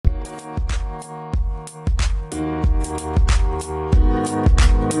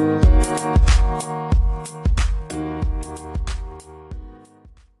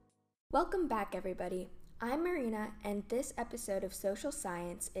Welcome back, everybody. I'm Marina, and this episode of Social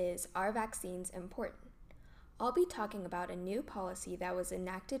Science is Are Vaccines Important? I'll be talking about a new policy that was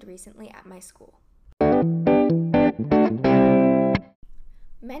enacted recently at my school.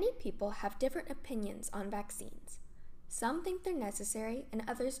 Many people have different opinions on vaccines. Some think they're necessary and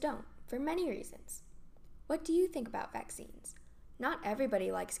others don't, for many reasons. What do you think about vaccines? Not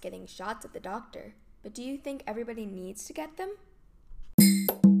everybody likes getting shots at the doctor, but do you think everybody needs to get them?